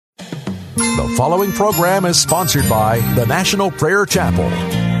The following program is sponsored by the National Prayer Chapel.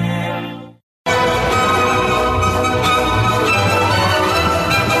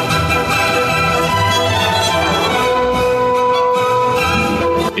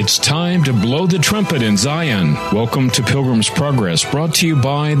 It's time to blow the trumpet in Zion. Welcome to Pilgrim's Progress, brought to you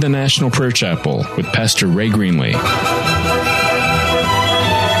by the National Prayer Chapel with Pastor Ray Greenlee.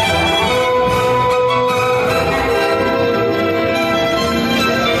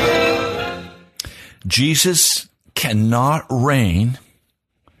 Jesus cannot reign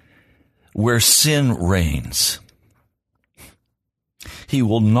where sin reigns. He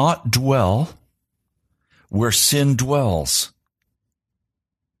will not dwell where sin dwells.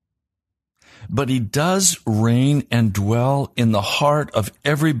 But he does reign and dwell in the heart of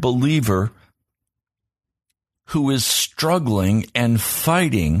every believer who is struggling and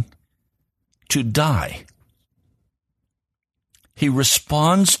fighting to die. He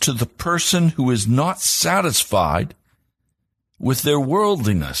responds to the person who is not satisfied with their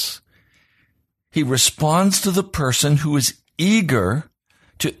worldliness. He responds to the person who is eager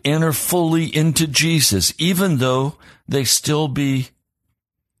to enter fully into Jesus, even though they still be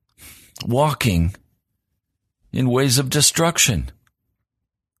walking in ways of destruction.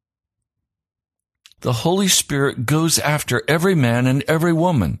 The Holy Spirit goes after every man and every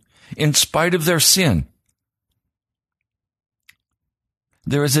woman in spite of their sin.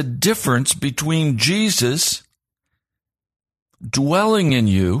 There is a difference between Jesus dwelling in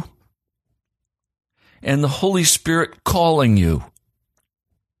you and the Holy Spirit calling you.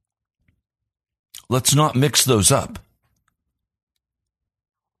 Let's not mix those up.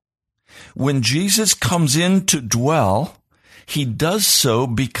 When Jesus comes in to dwell, he does so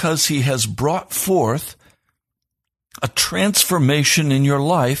because he has brought forth a transformation in your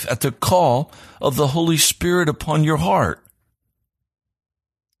life at the call of the Holy Spirit upon your heart.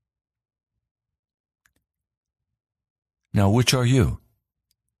 Now, which are you?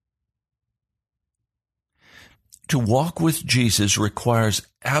 To walk with Jesus requires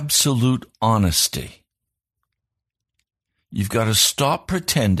absolute honesty. You've got to stop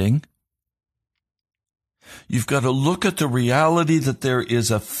pretending. You've got to look at the reality that there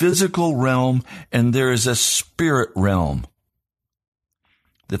is a physical realm and there is a spirit realm.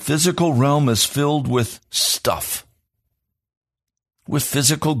 The physical realm is filled with stuff, with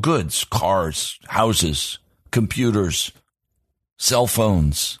physical goods, cars, houses, computers, cell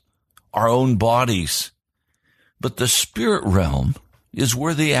phones, our own bodies. But the spirit realm is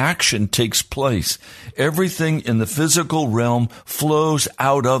where the action takes place. Everything in the physical realm flows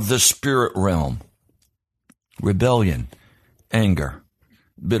out of the spirit realm. Rebellion, anger,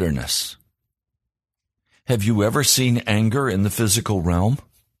 bitterness. Have you ever seen anger in the physical realm?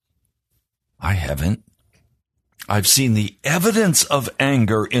 I haven't. I've seen the evidence of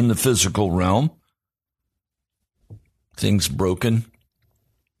anger in the physical realm. Things broken,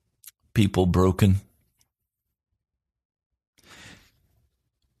 people broken.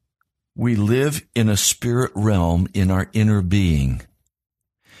 We live in a spirit realm in our inner being.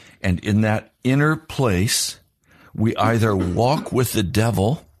 And in that inner place, we either walk with the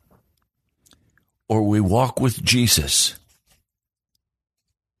devil or we walk with Jesus.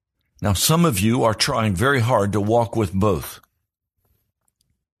 Now, some of you are trying very hard to walk with both.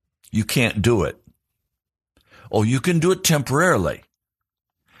 You can't do it. Oh, you can do it temporarily.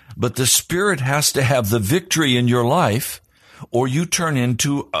 But the Spirit has to have the victory in your life, or you turn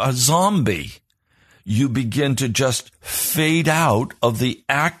into a zombie. You begin to just fade out of the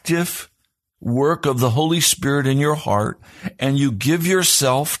active work of the Holy Spirit in your heart, and you give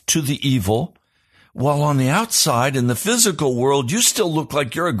yourself to the evil, while on the outside, in the physical world, you still look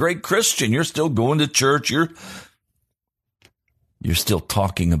like you're a great Christian. You're still going to church. You're still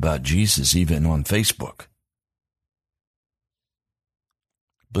talking about Jesus, even on Facebook.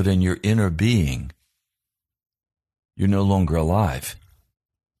 But in your inner being, you're no longer alive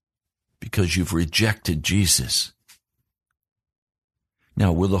because you've rejected Jesus.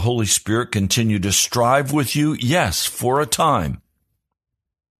 Now, will the Holy Spirit continue to strive with you? Yes, for a time.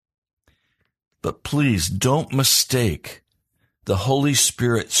 But please don't mistake the Holy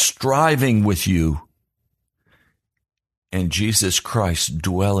Spirit striving with you and Jesus Christ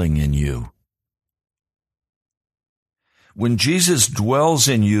dwelling in you. When Jesus dwells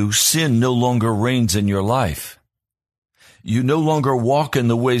in you, sin no longer reigns in your life. You no longer walk in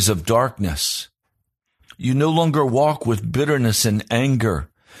the ways of darkness. You no longer walk with bitterness and anger.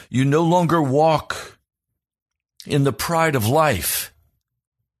 You no longer walk in the pride of life.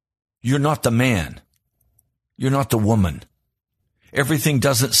 You're not the man. You're not the woman. Everything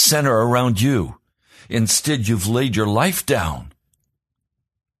doesn't center around you. Instead, you've laid your life down.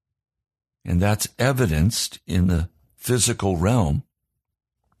 And that's evidenced in the physical realm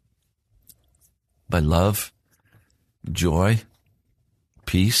by love, joy,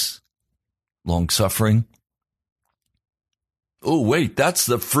 peace, long-suffering. Oh, wait, that's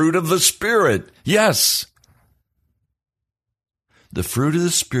the fruit of the Spirit. Yes. The fruit of the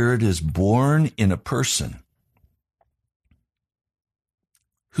Spirit is born in a person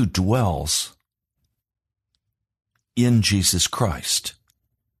who dwells in Jesus Christ,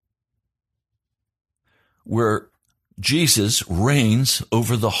 where Jesus reigns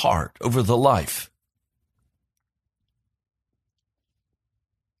over the heart, over the life.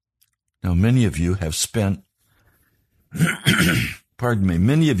 Now, many of you have spent,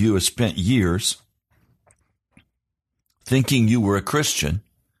 many of you have spent years thinking you were a Christian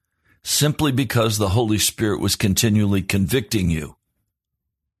simply because the Holy Spirit was continually convicting you.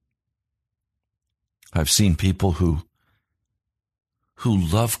 I've seen people who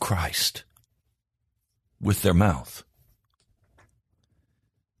love Christ with their mouth.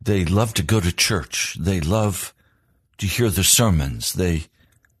 They love to go to church. They love to hear the sermons. They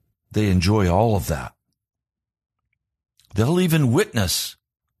enjoy all of that. They'll even witness.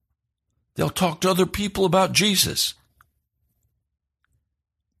 They'll talk to other people about Jesus.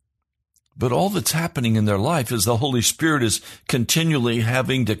 But all that's happening in their life is the Holy Spirit is continually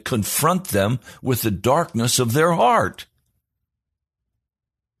having to confront them with the darkness of their heart.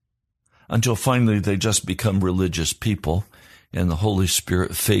 Until finally they just become religious people and the Holy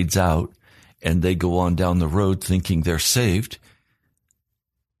Spirit fades out and they go on down the road thinking they're saved.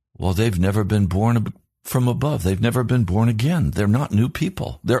 Well, they've never been born from above. They've never been born again. They're not new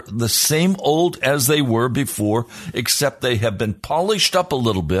people. They're the same old as they were before, except they have been polished up a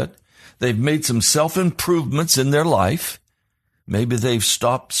little bit. They've made some self-improvements in their life. Maybe they've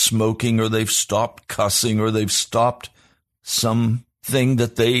stopped smoking, or they've stopped cussing, or they've stopped something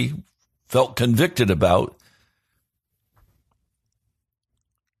that they felt convicted about.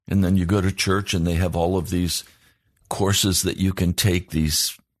 And then you go to church and they have all of these courses that you can take,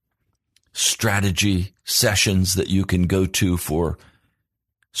 these strategy sessions that you can go to for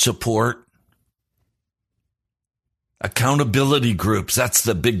support. Accountability groups, that's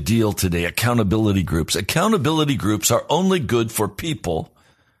the big deal today, accountability groups. Accountability groups are only good for people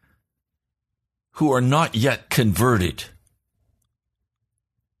who are not yet converted.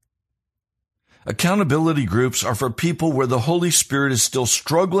 Accountability groups are for people where the Holy Spirit is still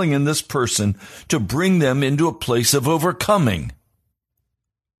struggling in this person to bring them into a place of overcoming.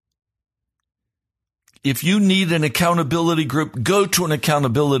 If you need an accountability group, go to an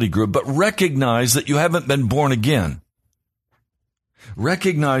accountability group, but recognize that you haven't been born again.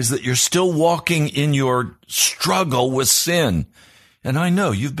 Recognize that you're still walking in your struggle with sin. And I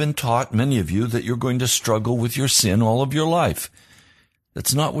know you've been taught, many of you, that you're going to struggle with your sin all of your life.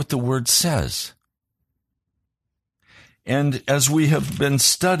 That's not what the Word says. And as we have been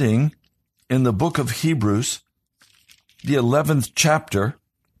studying in the book of Hebrews, the 11th chapter,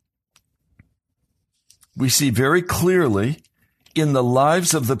 we see very clearly in the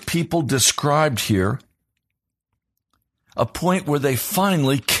lives of the people described here a point where they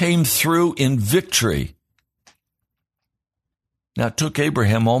finally came through in victory. Now, it took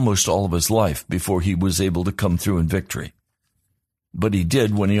Abraham almost all of his life before he was able to come through in victory. But he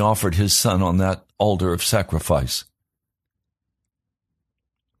did when he offered his son on that altar of sacrifice.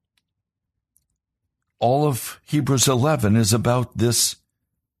 All of Hebrews 11 is about this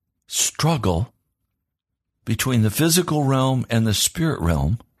struggle between the physical realm and the spirit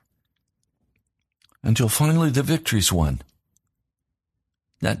realm until finally the victory's won.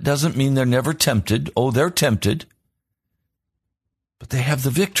 That doesn't mean they're never tempted. Oh, they're tempted, but they have the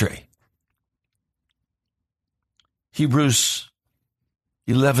victory. Hebrews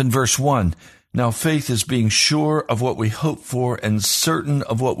 11 verse 1, now faith is being sure of what we hope for and certain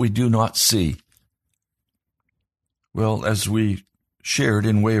of what we do not see. Well, as we shared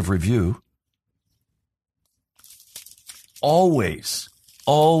in way of review, always,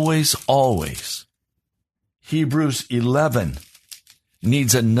 Hebrews 11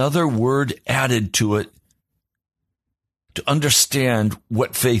 needs another word added to it to understand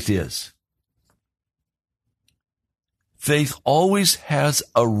what faith is. Faith always has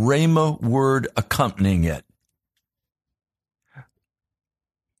a rhema word accompanying it.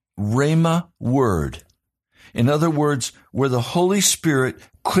 Rhema word. In other words, where the Holy Spirit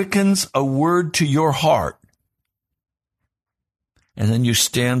quickens a word to your heart, and then you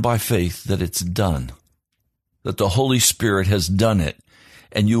stand by faith that it's done, that the Holy Spirit has done it,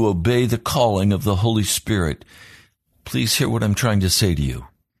 and you obey the calling of the Holy Spirit. Please hear what I'm trying to say to you.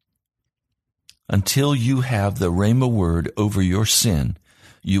 Until you have the rhema word over your sin,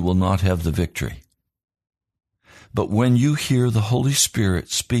 you will not have the victory. But when you hear the Holy Spirit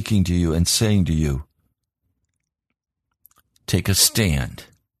speaking to you and saying to you, take a stand.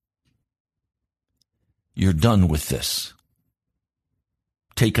 You're done with this.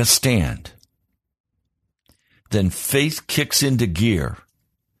 Take a stand. Then faith kicks into gear.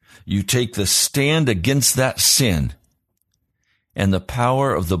 You take the stand against that sin, and the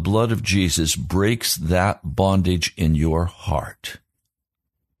power of the blood of Jesus breaks that bondage in your heart.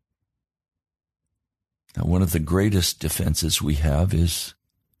 Now, one of the greatest defenses we have is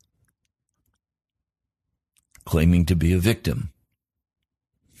claiming to be a victim.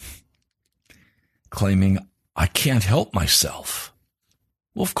 Claiming, I can't help myself.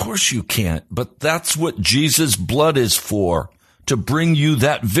 Well, of course you can't, but that's what Jesus' blood is for, to bring you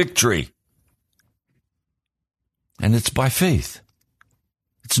that victory. And it's by faith.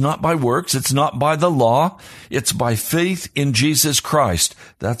 It's not by works. It's not by the law. It's by faith in Jesus Christ.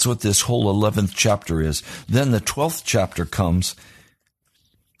 That's what this whole 11th chapter is. Then the 12th chapter comes,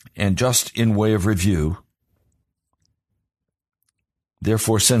 and just in way of review,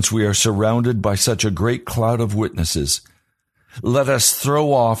 therefore, since we are surrounded by such a great cloud of witnesses, let us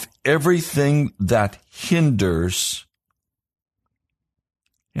throw off everything that hinders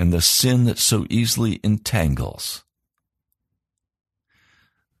and the sin that so easily entangles.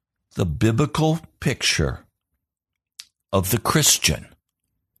 The biblical picture of the Christian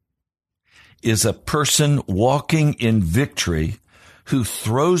is a person walking in victory who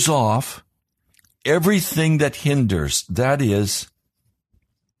throws off everything that hinders. That is,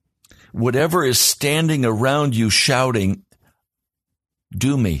 whatever is standing around you shouting,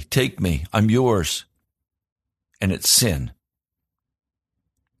 do me, take me, I'm yours. And it's sin.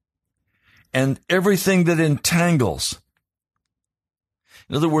 And everything that entangles.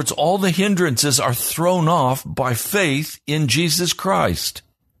 In other words, all the hindrances are thrown off by faith in Jesus Christ.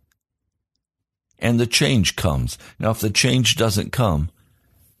 And the change comes. Now, if the change doesn't come,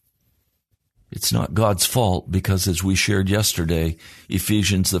 it's not God's fault, because as we shared yesterday,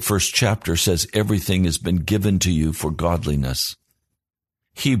 Ephesians, the 1st chapter, says everything has been given to you for godliness.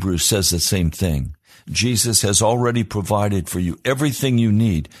 Hebrews says the same thing. Jesus has already provided for you everything you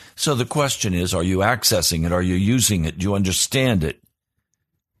need. So the question is, are you accessing it? Are you using it? Do you understand it?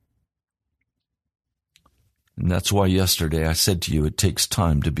 And that's why yesterday I said to you, it takes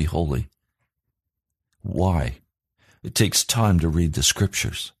time to be holy. Why? It takes time to read the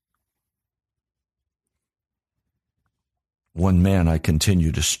Scriptures. One man I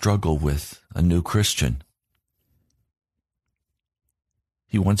continue to struggle with, a new Christian.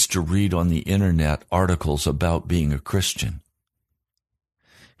 He wants to read on the internet articles about being a Christian.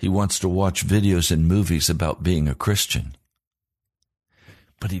 He wants to watch videos and movies about being a Christian.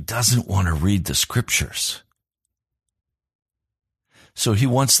 But he doesn't want to read the Scriptures. So he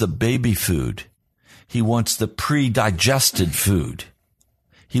wants the baby food. He wants the pre-digested food.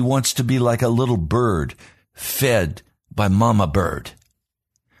 He wants to be like a little bird fed by mama bird.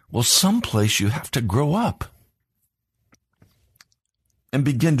 Well, someplace you have to grow up and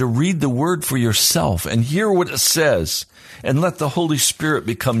begin to read the Word for yourself and hear what it says, and let the Holy Spirit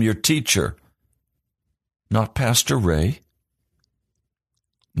become your teacher. Not Pastor Ray,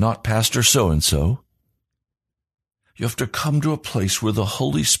 not Pastor so-and-so. You have to come to a place where the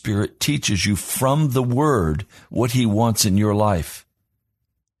Holy Spirit teaches you from the Word what He wants in your life.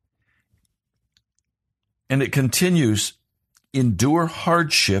 And it continues, endure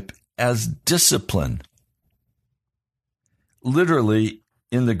hardship as discipline. Literally,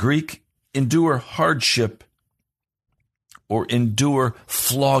 in the Greek, endure hardship or endure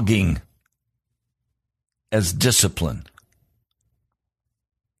flogging as discipline.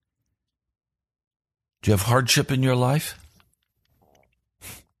 Do you have hardship in your life?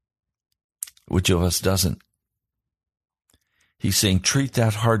 Which of us doesn't? He's saying treat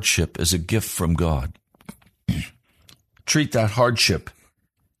that hardship as a gift from God. Treat that hardship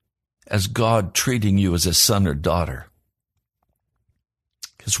as God treating you as a son or daughter.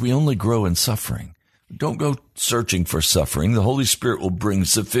 Because we only grow in suffering. Don't go searching for suffering. The Holy Spirit will bring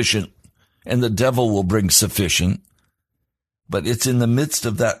sufficient, and the devil will bring sufficient. But it's in the midst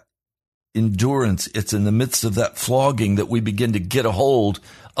of that endurance, it's in the midst of that flogging that we begin to get a hold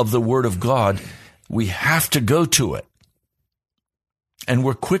of the Word of God. We have to go to it. And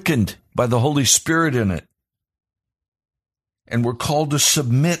we're quickened by the Holy Spirit in it. And we're called to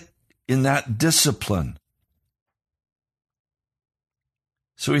submit in that discipline.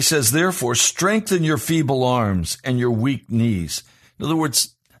 So he says, therefore, strengthen your feeble arms and your weak knees. In other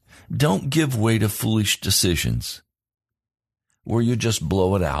words, don't give way to foolish decisions where you just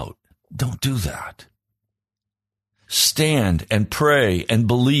blow it out. Don't do that. stand and pray and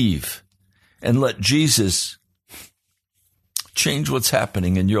believe and let Jesus change what's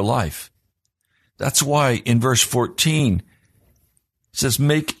happening in your life. That's why in verse 14, it says,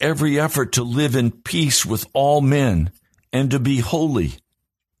 make every effort to live in peace with all men and to be holy.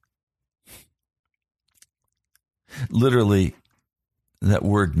 Literally, that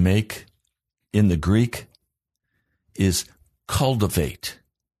word make in the Greek is cultivate.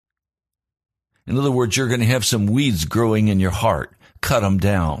 In other words, you're going to have some weeds growing in your heart. Cut them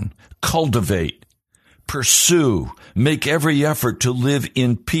down. Cultivate. Pursue. Make every effort to live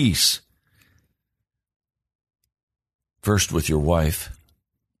in peace. First with your wife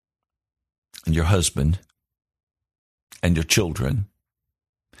and your husband and your children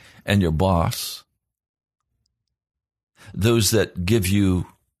and your boss. Those that give you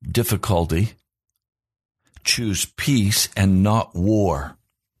difficulty, choose peace and not war.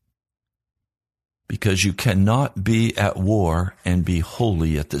 Because you cannot be at war and be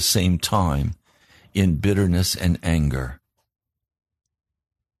holy at the same time in bitterness and anger.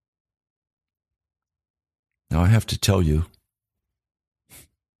 Now I have to tell you,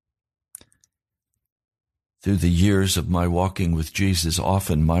 through the years of my walking with Jesus,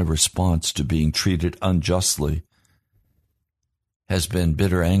 often my response to being treated unjustly has been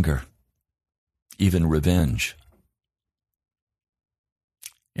bitter anger, even revenge.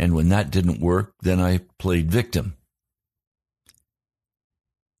 And when that didn't work, then I played victim.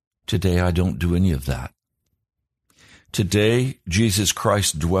 Today, I don't do any of that. Today, Jesus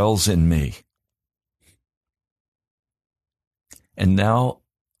Christ dwells in me. And now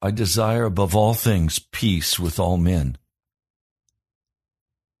I desire above all things peace with all men.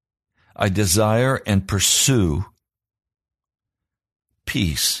 I desire and pursue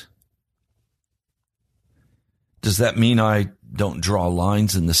peace. Does that mean I don't draw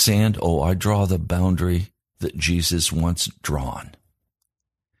lines in the sand? Oh, I draw the boundary that Jesus once drawn.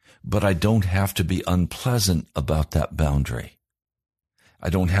 But I don't have to be unpleasant about that boundary. I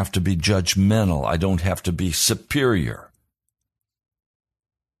don't have to be judgmental. I don't have to be superior.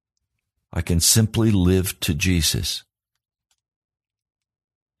 I can simply live to Jesus.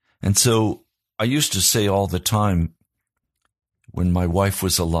 And so I used to say all the time when my wife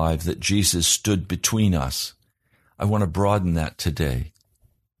was alive that Jesus stood between us. I want to broaden that today.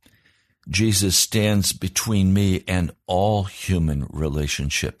 Jesus stands between me and all human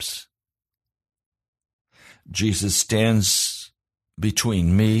relationships. Jesus stands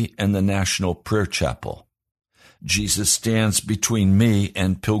between me and the National Prayer Chapel. Jesus stands between me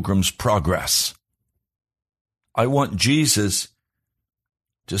and Pilgrim's Progress. I want Jesus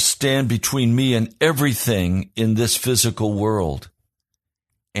to stand between me and everything in this physical world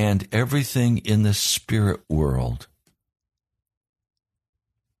and everything in the spirit world.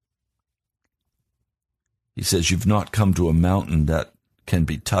 He says, you've not come to a mountain that can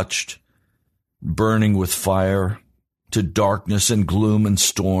be touched, burning with fire, to darkness and gloom and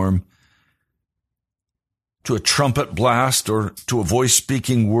storm, to a trumpet blast or to a voice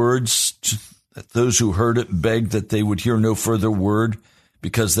speaking words, that those who heard it begged that they would hear no further word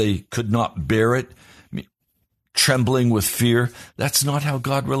because they could not bear it, trembling with fear. That's not how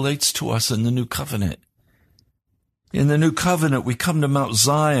God relates to us in the new covenant. In the new covenant, we come to Mount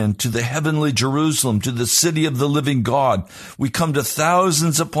Zion, to the heavenly Jerusalem, to the city of the living God. We come to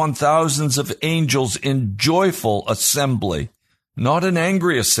thousands upon thousands of angels in joyful assembly, not an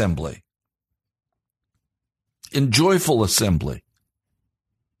angry assembly, in joyful assembly.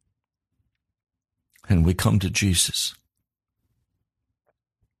 And we come to Jesus.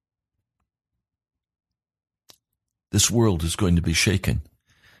 This world is going to be shaken.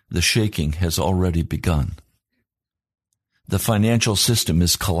 The shaking has already begun. The financial system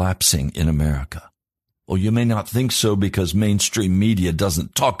is collapsing in America. Well, you may not think so because mainstream media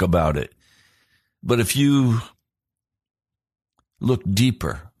doesn't talk about it. But if you look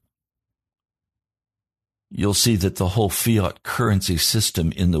deeper, you'll see that the whole fiat currency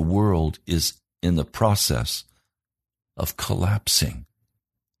system in the world is in the process of collapsing.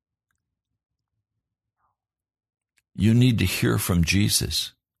 You need to hear from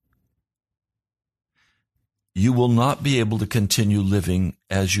Jesus. You will not be able to continue living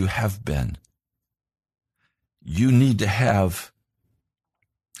as you have been. You need to have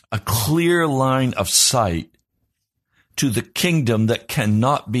a clear line of sight to the kingdom that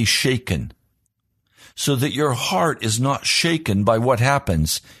cannot be shaken, so that your heart is not shaken by what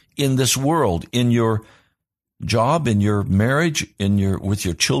happens in this world, in your job, in your marriage, with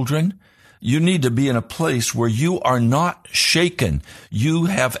your children. You need to be in a place where you are not shaken. You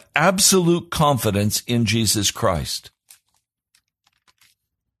have absolute confidence in Jesus Christ.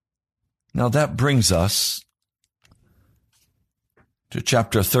 Now that brings us to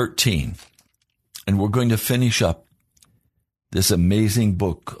chapter 13, and we're going to finish up this amazing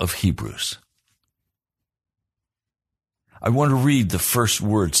book of Hebrews. I want to read the first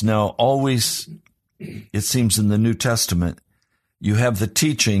words. Now, always, it seems in the New Testament, you have the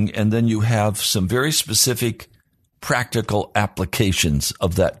teaching, and then you have some very specific practical applications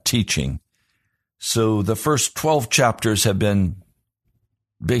of that teaching. So the first 12 chapters have been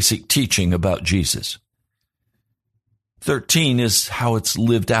basic teaching about Jesus. 13 is how it's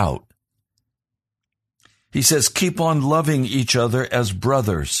lived out. He says, keep on loving each other as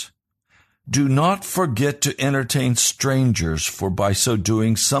brothers. Do not forget to entertain strangers, for by so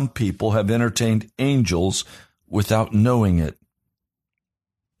doing, some people have entertained angels without knowing it.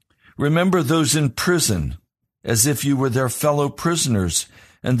 Remember those in prison, as if you were their fellow prisoners,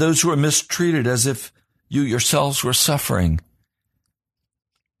 and those who are mistreated as if you yourselves were suffering.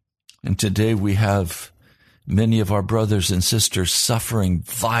 And today we have many of our brothers and sisters suffering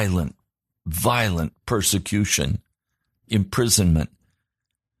violent persecution, imprisonment,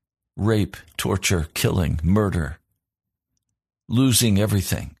 rape, torture, killing, murder, losing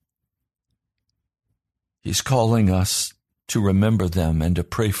everything. He's calling us to remember them and to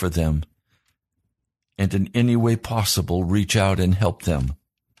pray for them, and in any way possible, reach out and help them.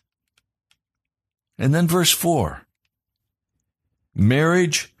 And then verse 4,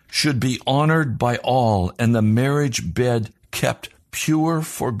 marriage should be honored by all, and the marriage bed kept pure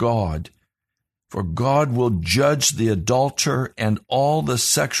for God. For God will judge the adulterer and all the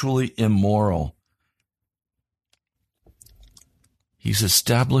sexually immoral. He's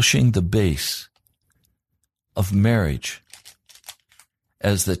establishing the base of marriage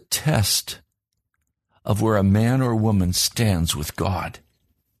as the test of where a man or woman stands with God.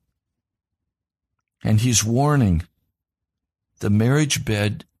 And he's warning the marriage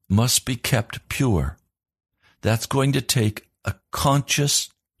bed must be kept pure. That's going to take a conscious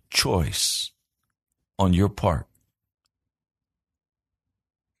choice on your part.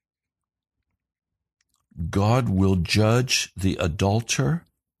 God will judge the adulterer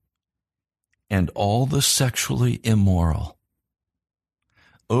and all the sexually immoral.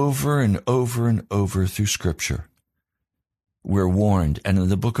 Over and over and over through Scripture, we're warned, and in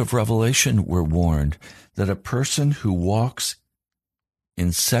the book of Revelation, we're warned that a person who walks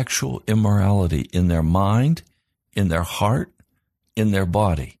in sexual immorality in their mind, in their heart, in their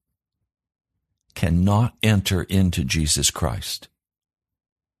body, cannot enter into Jesus Christ.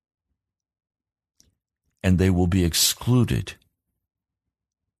 And they will be excluded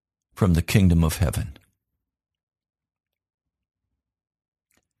from the kingdom of heaven.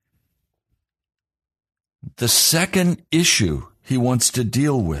 The second issue he wants to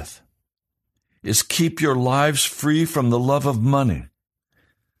deal with is keep your lives free from the love of money.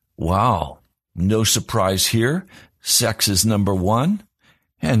 Wow, no surprise here. Sex is number one,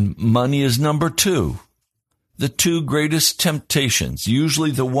 and money is number two. The two greatest temptations.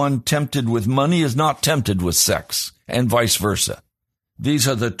 Usually the one tempted with money is not tempted with sex, and vice versa. These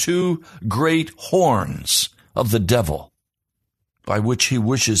are the two great horns of the devil by which he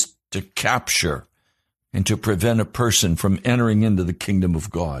wishes to capture and to prevent a person from entering into the kingdom of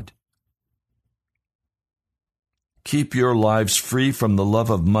God. Keep your lives free from the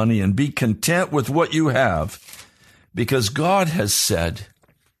love of money and be content with what you have, because God has said,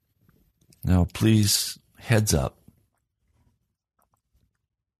 now please, heads up,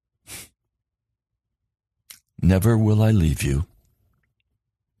 never will I leave you,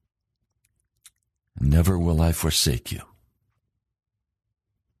 never will I forsake you.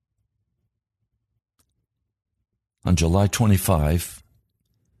 On July 25,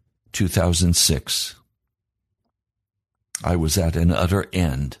 2006, I was at an utter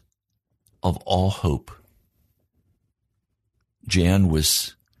end of all hope. Jan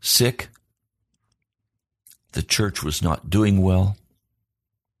was sick. The church was not doing well.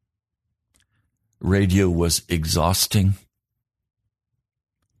 Radio was exhausting.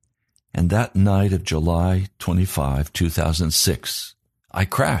 And that night of July 25, 2006, I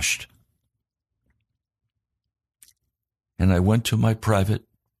crashed. And I went to my private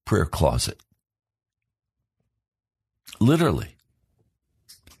prayer closet. Literally.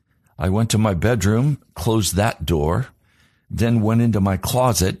 I went to my bedroom, closed that door, then went into my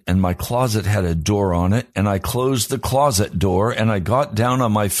closet, and my closet had a door on it, and I closed the closet door, and I got down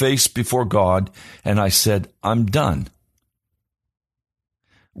on my face before God, and I said, I'm done.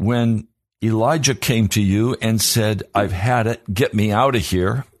 When Elijah came to you and said, I've had it, get me out of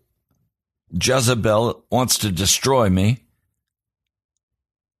here, Jezebel wants to destroy me,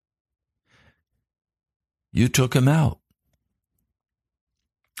 you took him out.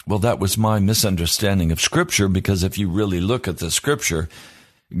 Well, that was my misunderstanding of Scripture, because if you really look at the Scripture,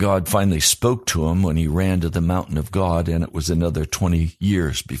 God finally spoke to him when he ran to the mountain of God, and it was another 20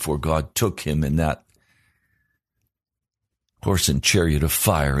 years before God took him in that horse and chariot of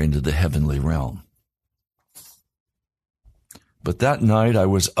fire into the heavenly realm. But that night I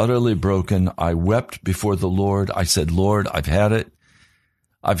was utterly broken. I wept before the Lord. I said, Lord, I've had it.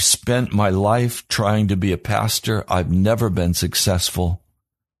 I've spent my life trying to be a pastor. I've never been successful.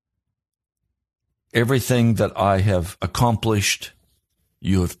 Everything that I have accomplished,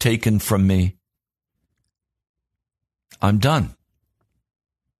 you have taken from me. I'm done.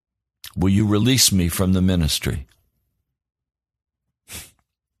 Will you release me from the ministry?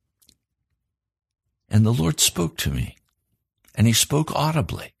 And the Lord spoke to me, and he spoke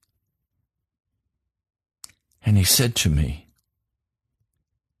audibly. And he said to me,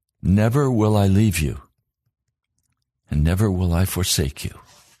 never will I leave you, and never will I forsake you.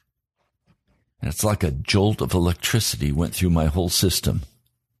 And it's like a jolt of electricity went through my whole system.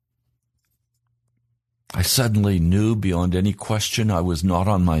 I suddenly knew beyond any question I was not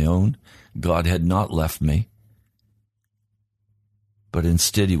on my own. God had not left me, but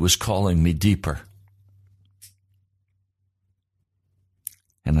instead he was calling me deeper.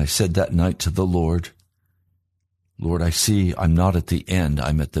 And I said that night to the Lord, Lord, I see I'm not at the end,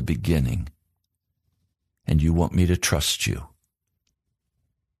 I'm at the beginning. And you want me to trust you.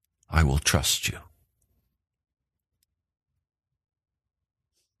 I will trust you.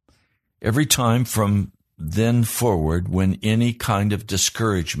 Every time from then forward, when any kind of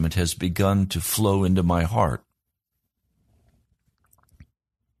discouragement has begun to flow into my heart,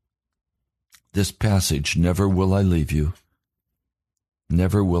 this passage, never will I leave you,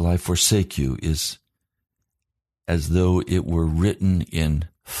 never will I forsake you, is as though it were written in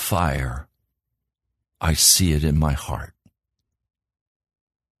fire. I see it in my heart.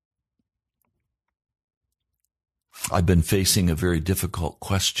 I've been facing a very difficult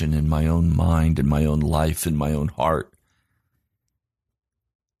question in my own mind, in my own life, in my own heart.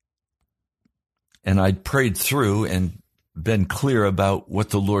 And I'd prayed through and been clear about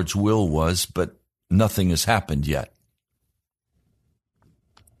what the Lord's will was, but nothing has happened yet.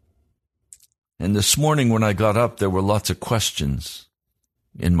 And this morning when I got up, there were lots of questions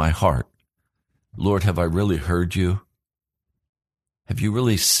in my heart. Lord, have I really heard you? Have you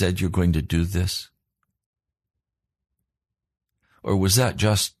really said you're going to do this? Or was that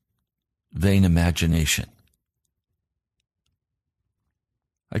just vain imagination?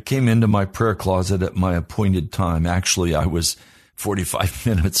 I came into my prayer closet at my appointed time. Actually, I was 45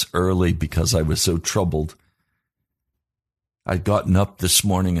 minutes early because I was so troubled. I'd gotten up this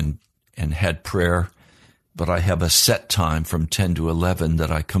morning and had prayer, but I have a set time from 10 to 11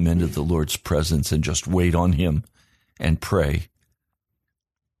 that I come into the Lord's presence and just wait on him and pray.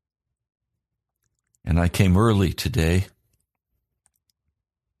 And I came early today.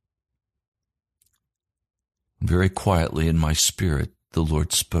 Very quietly in my spirit, the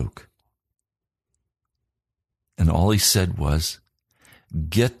Lord spoke. And all he said was,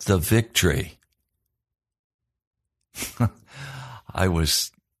 get the victory. I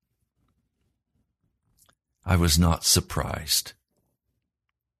was not surprised.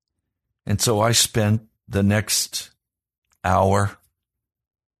 And so I spent the next hour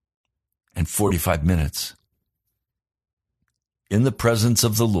and 45 minutes in the presence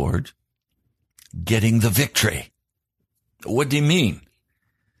of the Lord, getting the victory. What do you mean?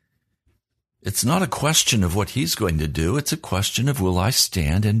 It's not a question of what he's going to do. It's a question of, will I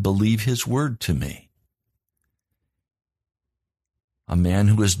stand and believe his word to me? A man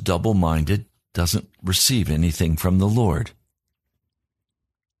who is double-minded doesn't receive anything from the Lord.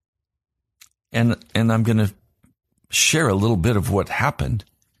 And I'm going to share a little bit of what happened.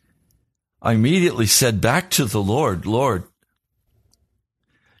 I immediately said back to the Lord, Lord,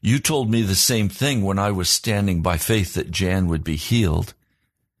 you told me the same thing when I was standing by faith that Jan would be healed.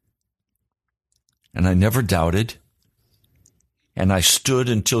 And I never doubted. And I stood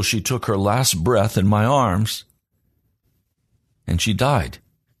until she took her last breath in my arms. And she died.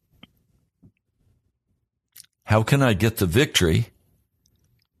 How can I get the victory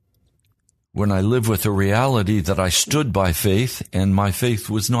when I live with the reality that I stood by faith and my faith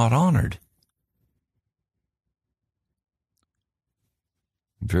was not honored?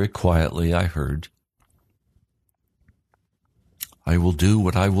 Very quietly I heard, I will do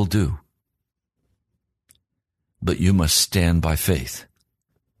what I will do, but you must stand by faith.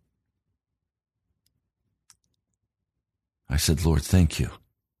 I said, Lord, thank you.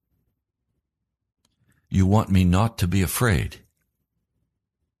 You want me not to be afraid.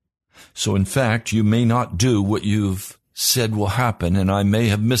 So in fact, you may not do what you've said will happen, and I may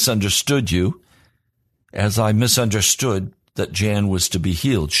have misunderstood you, as I misunderstood that Jan was to be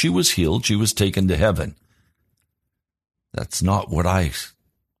healed. She was healed. She was taken to heaven. That's not what I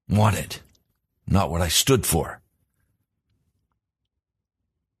wanted, not what I stood for.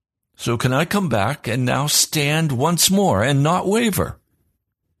 So can I come back and now stand once more and not waver?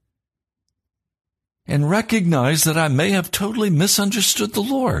 And recognize that I may have totally misunderstood the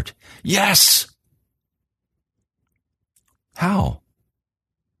Lord? Yes. How?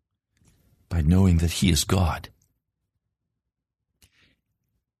 By knowing that He is God.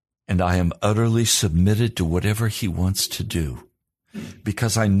 And I am utterly submitted to whatever He wants to do.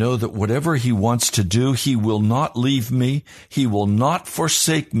 Because I know that whatever He wants to do, He will not leave me. He will not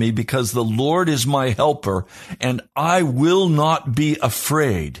forsake me, because the Lord is my helper, and I will not be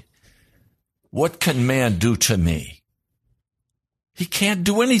afraid. What can man do to me? He can't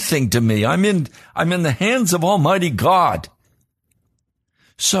do anything to me. I'm in the hands of Almighty God.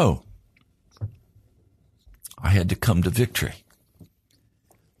 So, I had to come to victory,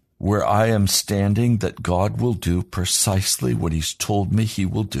 where I am standing that God will do precisely what He's told me He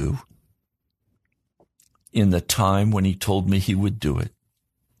will do in the time when He told me He would do it.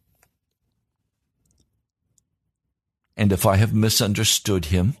 And if I have misunderstood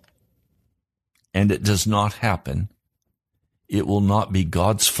Him, and it does not happen, it will not be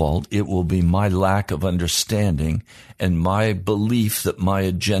God's fault. It will be my lack of understanding and my belief that my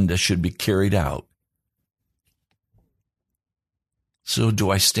agenda should be carried out. So do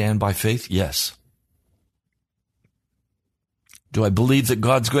I stand by faith? Yes. Do I believe that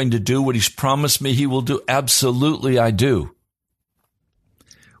God's going to do what He's promised me He will do? Absolutely, I do.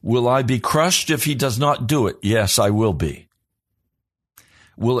 Will I be crushed if He does not do it? Yes, I will be.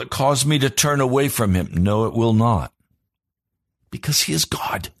 Will it cause me to turn away from Him? No, it will not. Because He is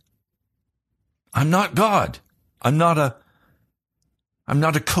God. I'm not God. I'm not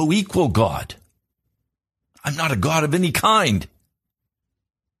a co-equal God. I'm not a God of any kind.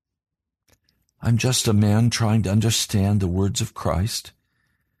 I'm just a man trying to understand the words of Christ,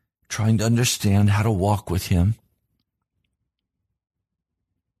 trying to understand how to walk with Him,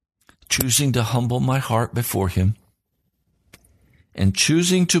 choosing to humble my heart before Him, and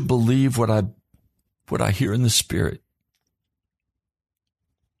choosing to believe what I hear in the Spirit.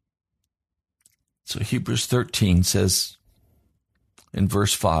 So Hebrews 13 says in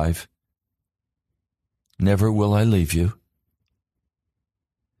verse 5, "Never will I leave you.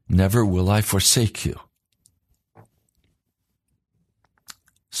 Never will I forsake you."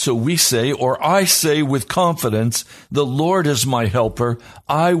 So we say, or I say with confidence, the Lord is my helper.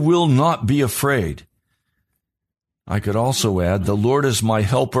 I will not be afraid. I could also add, the Lord is my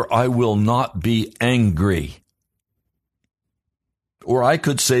helper. I will not be angry. Or I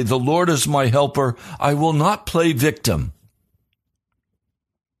could say, the Lord is my helper. I will not play victim.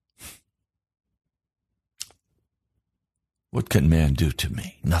 What can man do to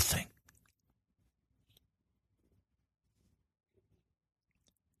me? Nothing.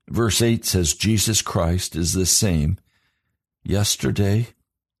 Verse 8 says, Jesus Christ is the same yesterday,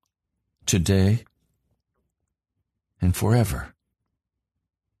 today, and forever.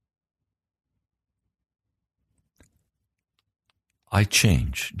 I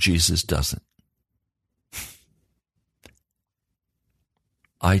change. Jesus doesn't.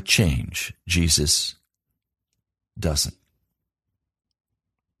 I change. Jesus doesn't.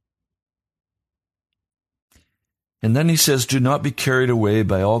 And then he says, do not be carried away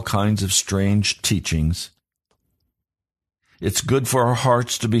by all kinds of strange teachings. It's good for our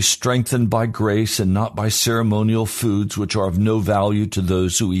hearts to be strengthened by grace and not by ceremonial foods which are of no value to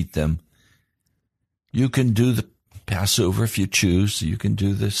those who eat them. You can do the Passover if you choose. You can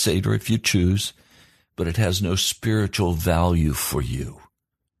do the Seder if you choose, but it has no spiritual value for you.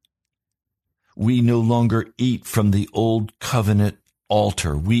 We no longer eat from the old covenant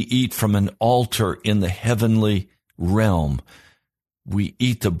altar. We eat from an altar in the heavenly realm. We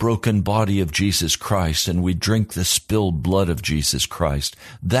eat the broken body of Jesus Christ and we drink the spilled blood of Jesus Christ.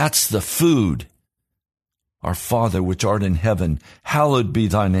 That's the food. Our Father which art in heaven, hallowed be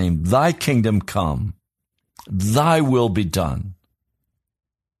thy name. Thy kingdom come. Thy will be done.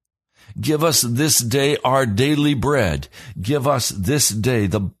 Give us this day our daily bread. Give us this day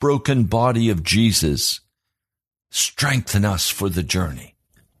the broken body of Jesus. Strengthen us for the journey.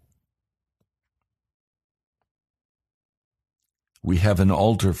 We have an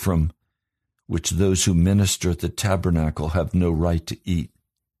altar from which those who minister at the tabernacle have no right to eat.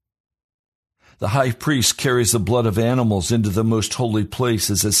 The high priest carries the blood of animals into the most holy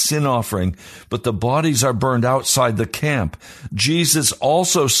place as a sin offering, but the bodies are burned outside the camp. Jesus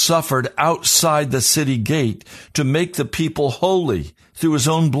also suffered outside the city gate to make the people holy through his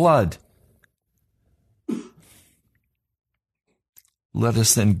own blood. Let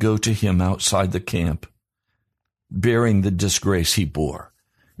us then go to him outside the camp, bearing the disgrace he bore.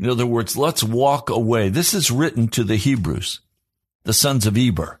 In other words, let's walk away. This is written to the Hebrews, the sons of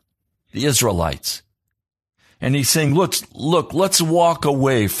Eber, the Israelites. And he's saying, let's walk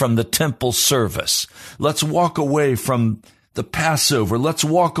away from the temple service. Let's walk away from the Passover. Let's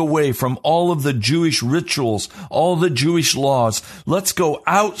walk away from all of the Jewish rituals, all the Jewish laws. Let's go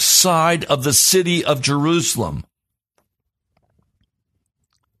outside of the city of Jerusalem.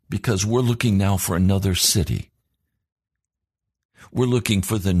 Because we're looking now for another city. We're looking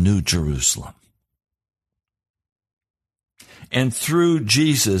for the new Jerusalem. And through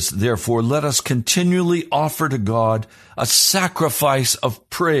Jesus, therefore, let us continually offer to God a sacrifice of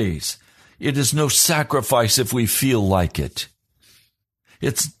praise. It is no sacrifice if we feel like it.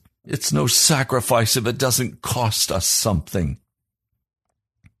 It's no sacrifice if it doesn't cost us something.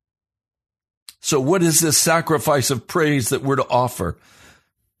 So what is this sacrifice of praise that we're to offer?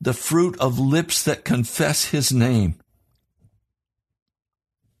 The fruit of lips that confess his name.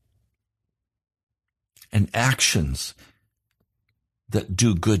 And actions that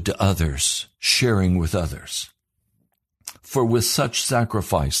do good to others, sharing with others. For with such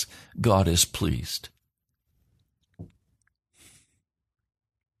sacrifice, God is pleased.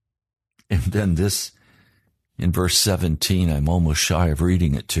 And then this, in verse 17, I'm almost shy of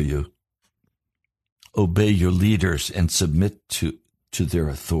reading it to you. Obey your leaders and submit to their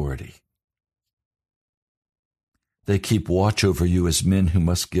authority. They keep watch over you as men who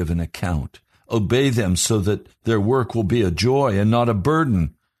must give an account. Obey them so that their work will be a joy and not a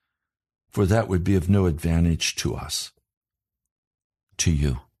burden, for that would be of no advantage to us, to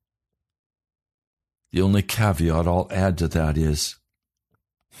you. The only caveat I'll add to that is,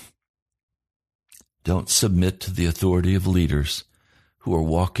 don't submit to the authority of leaders who are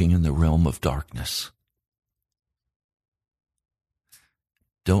walking in the realm of darkness.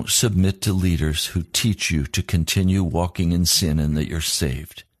 Don't submit to leaders who teach you to continue walking in sin and that you're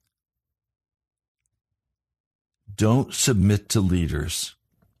saved. Don't submit to leaders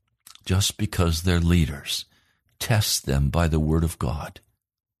just because they're leaders. Test them by the Word of God.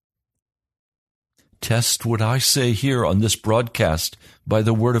 Test what I say here on this broadcast by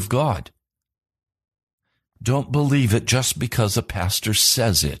the Word of God. Don't believe it just because a pastor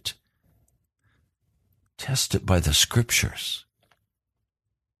says it. Test it by the Scriptures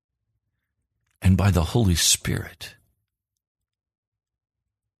and by the Holy Spirit.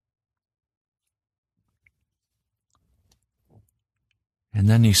 And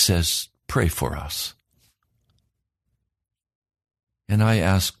then he says, pray for us. And I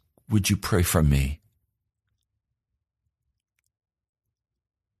ask, would you pray for me?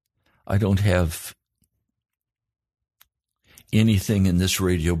 I don't have anything in this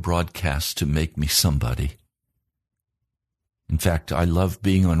radio broadcast to make me somebody. In fact, I love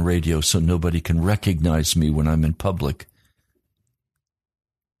being on radio so nobody can recognize me when I'm in public.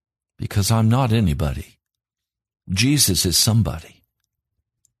 Because I'm not anybody. Jesus is somebody.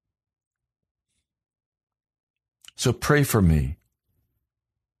 So pray for me.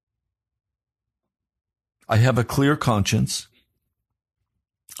 I have a clear conscience.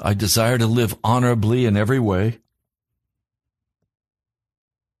 I desire to live honorably in every way.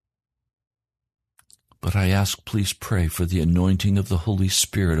 But I ask, please pray for the anointing of the Holy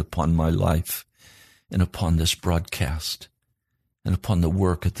Spirit upon my life and upon this broadcast and upon the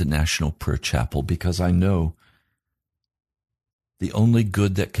work at the National Prayer Chapel, because I know the only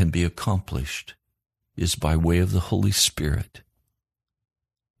good that can be accomplished is by way of the Holy Spirit,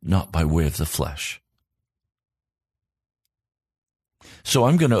 not by way of the flesh. So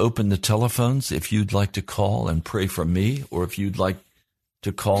I'm going to open the telephones if you'd like to call and pray for me, or if you'd like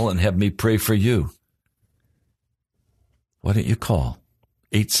to call and have me pray for you. Why don't you call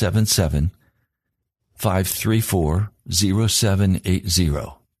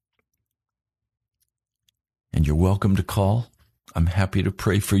 877-534-0780. And you're welcome to call. I'm happy to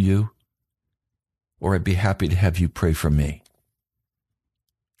pray for you, or I'd be happy to have you pray for me.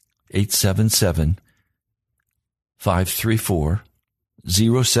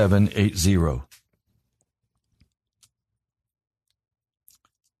 877-534-0780.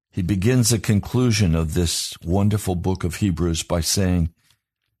 He begins the conclusion of this wonderful book of Hebrews by saying,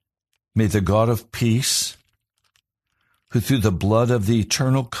 may the God of peace, who through the blood of the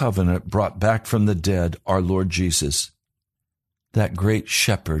eternal covenant brought back from the dead our Lord Jesus, that great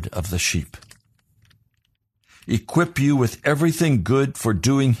shepherd of the sheep. equip you with everything good for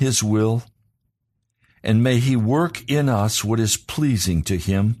doing His will, and may He work in us what is pleasing to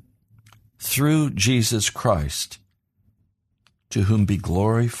Him through Jesus Christ, to whom be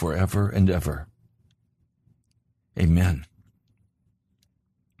glory forever and ever. Amen.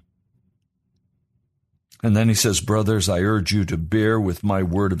 And then he says, brothers, I urge you to bear with my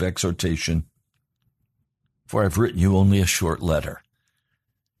word of exhortation, for I've written you only a short letter.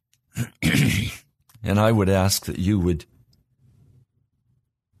 And I would ask that you would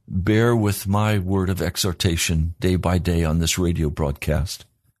bear with my word of exhortation day by day on this radio broadcast,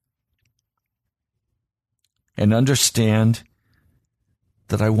 and understand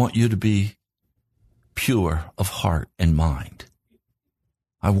that I want you to be pure of heart and mind.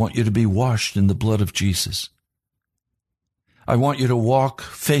 I want you to be washed in the blood of Jesus. I want you to walk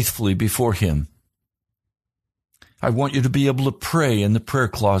faithfully before Him. I want you to be able to pray in the prayer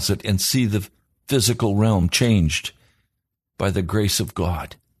closet and see the physical realm changed by the grace of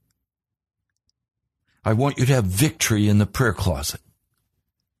God. I want you to have victory in the prayer closet.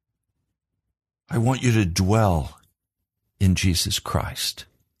 I want you to dwell in Jesus Christ.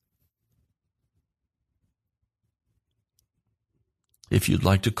 If you'd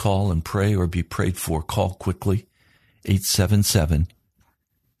like to call and pray or be prayed for, call quickly,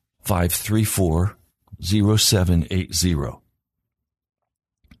 877-534-0780.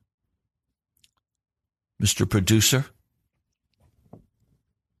 Mr. Producer,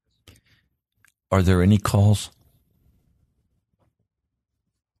 are there any calls?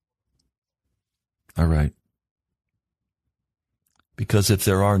 All right. Because if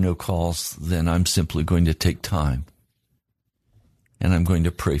there are no calls, then I'm simply going to take time and I'm going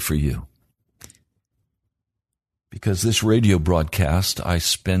to pray for you. Because this radio broadcast, I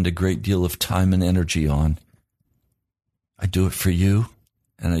spend a great deal of time and energy on. I do it for you,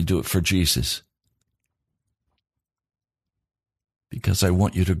 and I do it for Jesus. Because I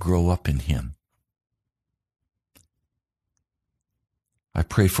want you to grow up in Him. I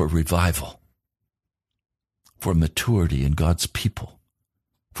pray for revival, for maturity in God's people,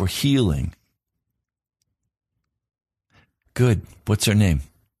 for healing. Good. What's her name?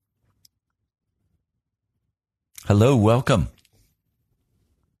 Hello, welcome.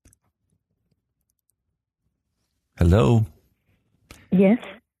 Hello. Yes.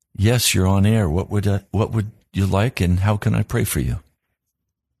 Yes, you're on air. What would you like, and how can I pray for you?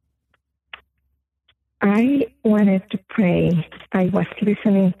 I wanted to pray. I was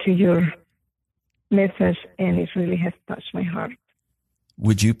listening to your message, and it really has touched my heart.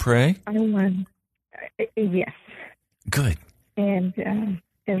 Would you pray? Yes. Good. And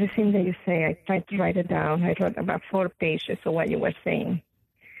everything that you say, I tried to write it down. I wrote about 4 pages of what you were saying.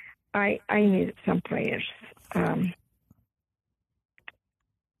 I needed some prayers.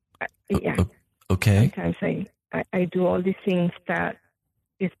 Yeah. Okay. Sometimes I do all these things that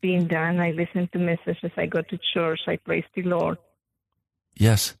is being done. I listen to messages. I go to church. I praise the Lord.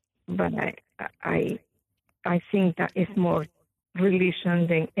 Yes. But I think that is more religion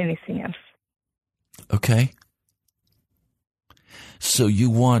than anything else. Okay. So you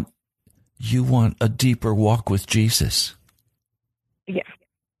want a deeper walk with Jesus? Yeah.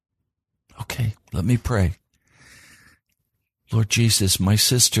 Okay, let me pray. Lord Jesus, my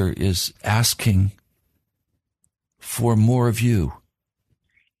sister is asking for more of you.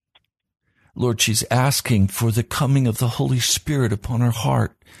 Lord, she's asking for the coming of the Holy Spirit upon her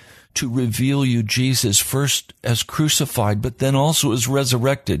heart to reveal you, Jesus, first as crucified, but then also as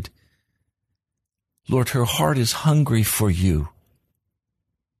resurrected. Lord, her heart is hungry for you.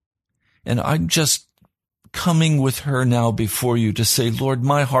 And I'm just coming with her now before you to say, Lord,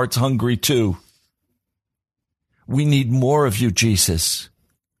 my heart's hungry too. We need more of you, Jesus.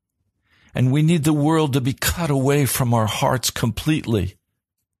 And we need the world to be cut away from our hearts completely,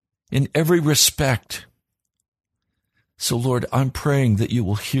 in every respect. So, Lord, I'm praying that you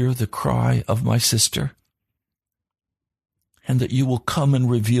will hear the cry of my sister, and that you will come and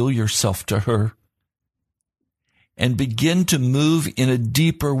reveal yourself to her, and begin to move in a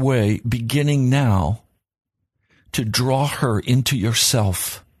deeper way, beginning now, to draw her into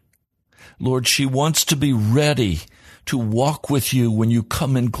yourself. Lord, she wants to be ready to walk with you when you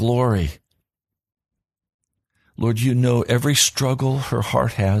come in glory. Lord, you know every struggle her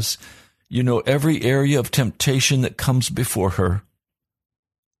heart has. You know every area of temptation that comes before her.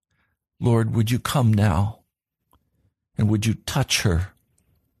 Lord, would you come now, and would you touch her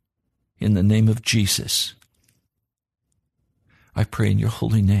in the name of Jesus? I pray in your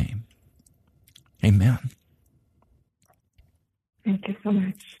holy name. Amen. Thank you so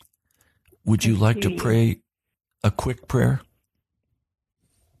much. Would you like to pray a quick prayer?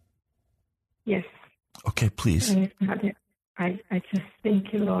 Yes. Okay, please. And Father, I just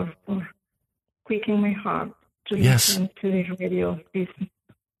thank you, Lord, for quickening my heart to Yes. listen to the radio this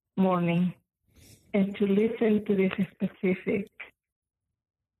morning and to listen to this specific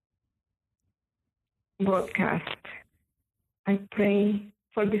broadcast. I pray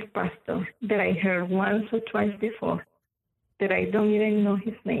for this pastor that I heard once or twice before, that I don't even know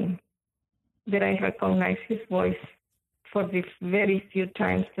his name, that I recognize his voice for the very few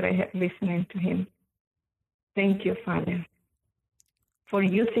times that I have listened to him. Thank you, Father, for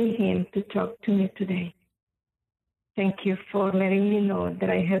using him to talk to me today. Thank you for letting me know that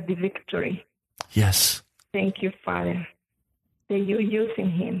I have the victory. Yes. Thank you, Father, that you're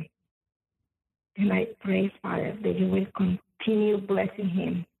using him. And I pray, Father, that you will continue blessing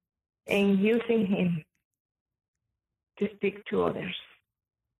him and using him to speak to others.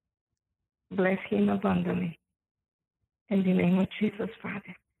 Bless him abundantly. In the name of Jesus,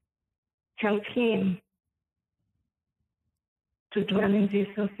 Father. Help him to dwell in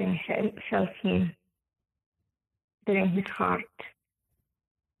Jesus and help him that in his heart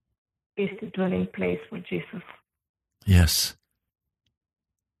is the dwelling place for Jesus. Yes.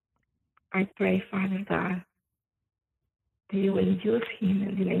 I pray, Father God, that you will use him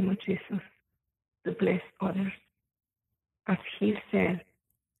in the name of Jesus to bless others. As he said,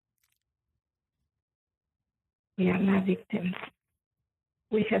 we are not victims.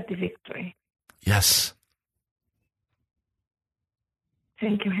 We have the victory. Yes.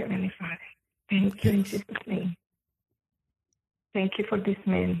 Thank you, Heavenly Father. Thank you in Jesus' name. Thank you for this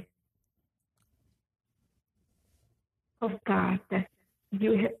man of God that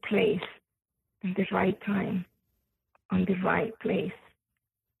you have placed in the right time, on the right place,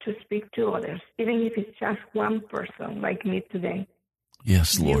 to speak to others, even if it's just one person like me today.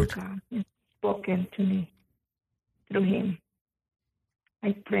 Yes, Lord. You, God, have spoken to me through him.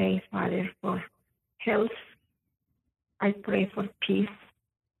 I pray, Father, for health. I pray for peace.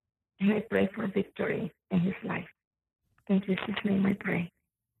 And I pray for victory in his life. In Jesus' name I pray.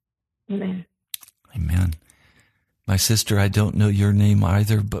 Amen. Amen. My sister, I don't know your name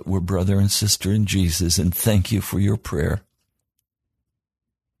either, but we're brother and sister in Jesus, and thank you for your prayer.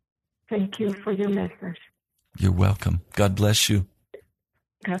 Thank you for your message. You're welcome. God bless you.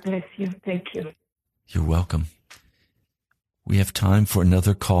 God bless you. Thank you. You're welcome. We have time for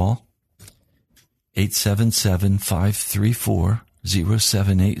another call.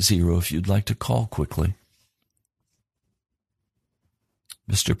 877-534-0780 if you'd like to call quickly.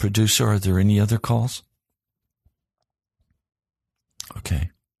 Mr. Producer, are there any other calls? Okay.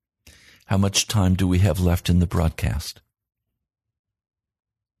 How much time do we have left in the broadcast?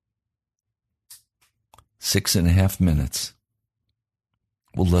 6.5 minutes.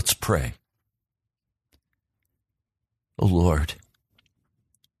 Well, let's pray. Oh, Lord,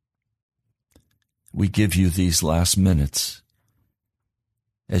 we give you these last minutes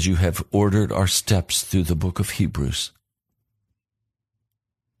as you have ordered our steps through the book of Hebrews.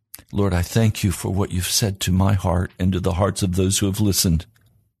 Lord, I thank you for what you've said to my heart and to the hearts of those who have listened.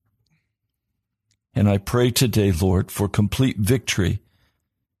 And I pray today, Lord, for complete victory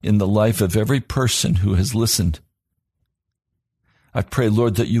in the life of every person who has listened. I pray,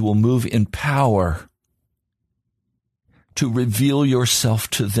 Lord, that you will move in power to reveal yourself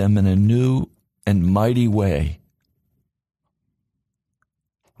to them in a new and mighty way.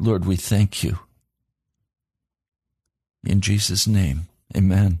 Lord, we thank you. In Jesus' name,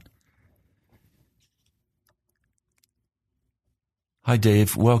 amen. Hi,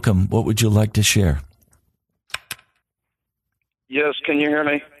 Dave. Welcome. What would you like to share? Yes, can you hear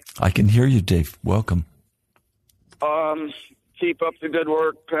me? I can hear you, Dave. Welcome. Keep up the good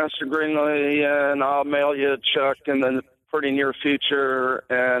work, Pastor Greenley, and I'll mail you a check in the pretty near future.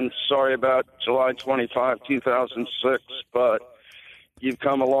 And sorry about July 25, 2006, but you've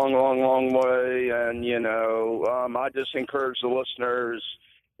come a long, long, long way. And, I just encourage the listeners,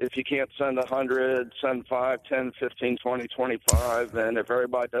 if you can't send 100, send 5, 10, 15, 20, 25. And if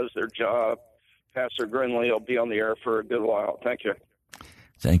everybody does their job, Pastor Greenley will be on the air for a good while. Thank you.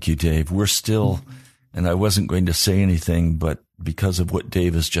 Thank you, Dave. We're still, and I wasn't going to say anything, but because of what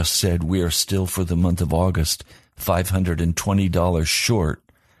Dave has just said, we are still, for the month of August, $520 short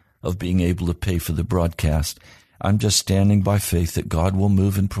of being able to pay for the broadcast. I'm just standing by faith that God will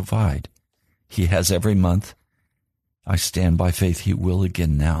move and provide. He has every month. I stand by faith he will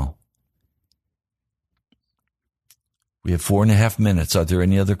again now. We have 4.5 minutes. Are there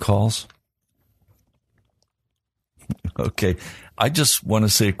any other calls? Okay. I just want to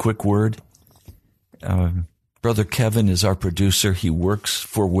say a quick word. Brother Kevin is our producer. He works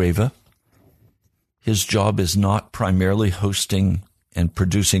for WAVA. His job is not primarily hosting and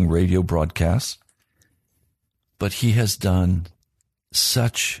producing radio broadcasts. but he has done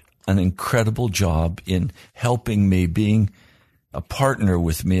such an incredible job in helping me, being a partner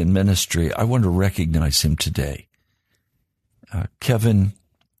with me in ministry. I want to recognize him today. Kevin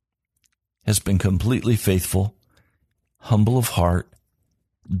has been completely faithful, humble of heart,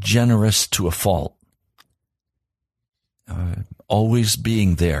 generous to a fault, always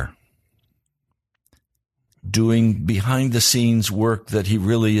being there, doing behind-the-scenes work that he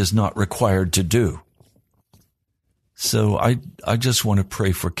really is not required to do. So I just want to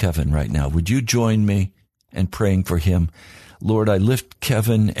pray for Kevin right now. Would you join me in praying for him? Lord, I lift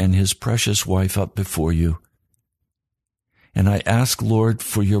Kevin and his precious wife up before you. And I ask, Lord,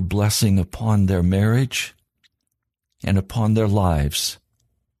 for your blessing upon their marriage and upon their lives.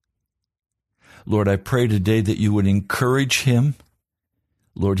 Lord, I pray today that you would encourage him.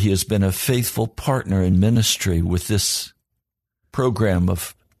 Lord, he has been a faithful partner in ministry with this program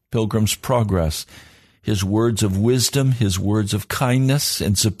of Pilgrim's Progress. His words of wisdom, his words of kindness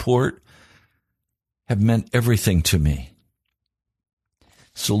and support have meant everything to me.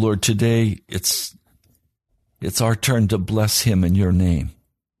 So, Lord, today it's our turn to bless him in your name.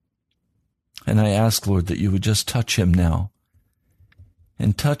 And I ask, Lord, that you would just touch him now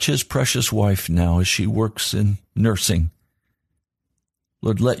and touch his precious wife now as she works in nursing.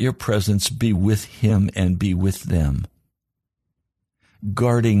 Lord, let your presence be with him and be with them,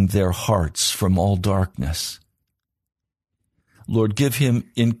 guarding their hearts from all darkness. Lord, give him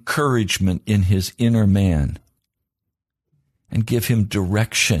encouragement in his inner man and give him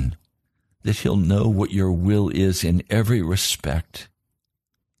direction that he'll know what your will is in every respect.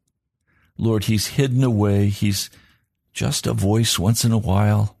 Lord, he's hidden away. He's just a voice once in a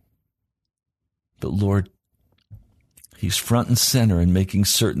while. But Lord, he's front and center in making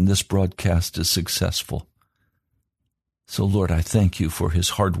certain this broadcast is successful. So Lord, I thank you for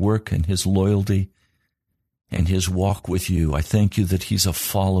his hard work and his loyalty and his walk with you. I thank you that he's a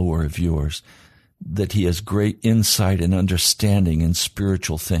follower of yours, that he has great insight and understanding in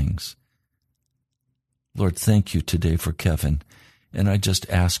spiritual things. Lord, thank you today for Kevin, and I just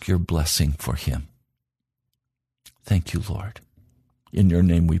ask your blessing for him. Thank you, Lord. In your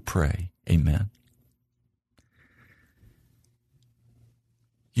name we pray. Amen.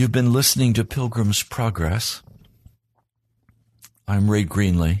 You've been listening to Pilgrim's Progress. I'm Ray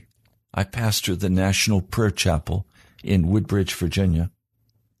Greenley. I pastor the National Prayer Chapel in Woodbridge, Virginia.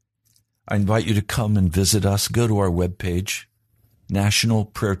 I invite you to come and visit us. Go to our webpage,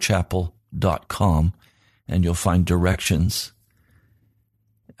 nationalprayerchapel.com, and you'll find directions.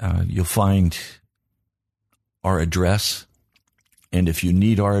 You'll find our address. And if you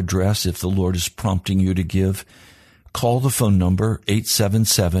need our address, if the Lord is prompting you to give, call the phone number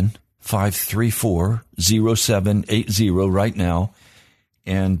 877-534-0780 right now,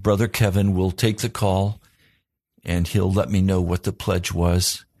 and Brother Kevin will take the call, and he'll let me know what the pledge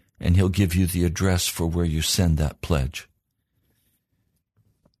was, and he'll give you the address for where you send that pledge.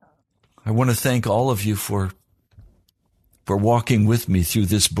 I want to thank all of you for walking with me through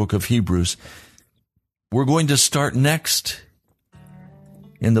this book of Hebrews. We're going to start next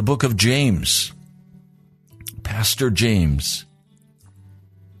in the book of James, Pastor James.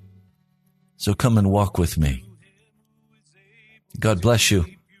 So come and walk with me. God bless you.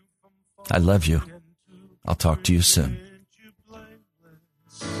 I love you. I'll talk to you soon.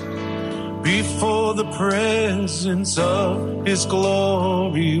 Before the presence of his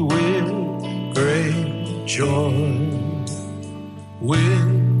glory with great joy,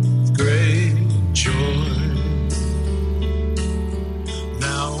 with great joy.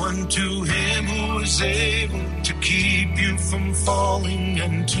 Now unto him who is able to keep you from falling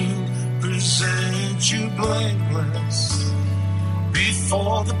and to present you blameless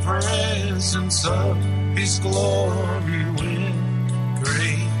before the presence of his glory